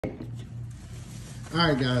All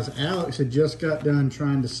right, guys. Alex had just got done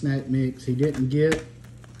trying to snack mix. He didn't get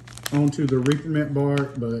onto the Peppermint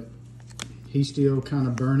bark, but he's still kind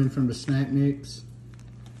of burning from the snack mix.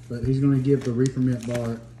 But he's going to give the Peppermint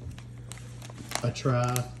bark a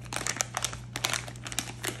try.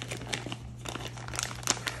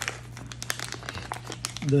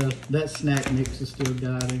 That snack mix is still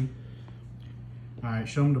guiding. All right,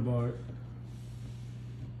 show him the bark.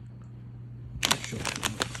 Show him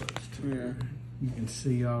up first. Yeah. You can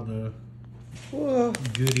see all the Whoa.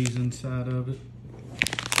 goodies inside of it.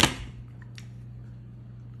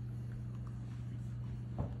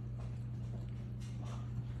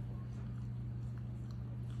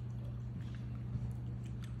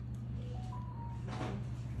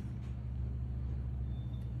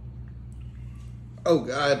 Oh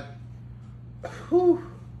God. Whew.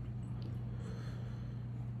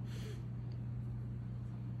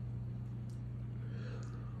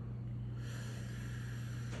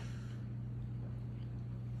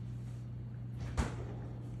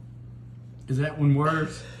 Is that one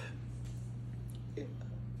worse?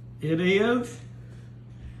 It is?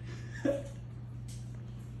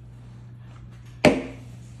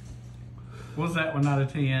 What's that one out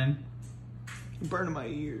of 10? Burning my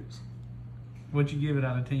ears. What'd you give it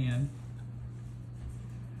out of 10?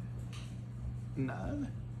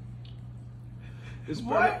 9.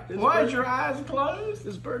 Why is your eyes closed?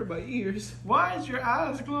 It's burning my ears. Why is your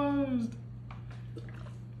eyes closed?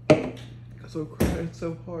 Because I'm crying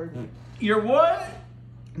so hard. You're what?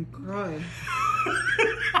 I'm crying.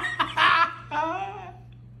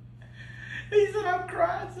 He said I'm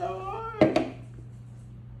crying so hard.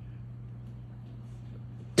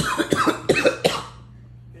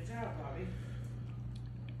 Good job, Bobby.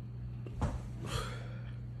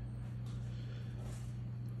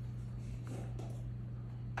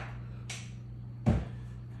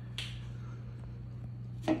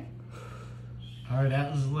 All right,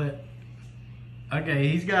 that was lit. Okay,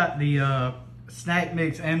 he's got the snack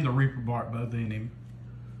mix and the Reaper bark both in him.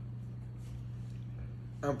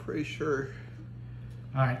 I'm pretty sure.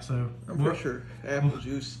 All right, so I'm pretty sure apple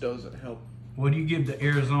juice doesn't help. what do you give the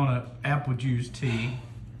Arizona apple juice tea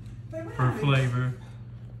for flavor?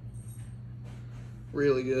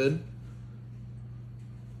 Really good.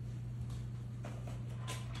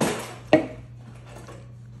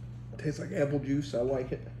 Tastes like apple juice. I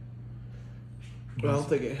like it. But I don't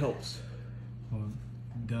think it helps. Well,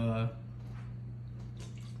 duh.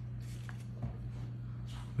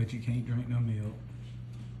 But you can't drink no milk.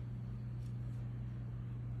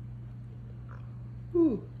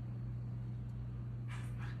 Whew.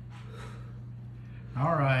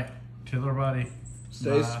 All right. Tell everybody.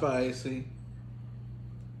 Stay bye. spicy.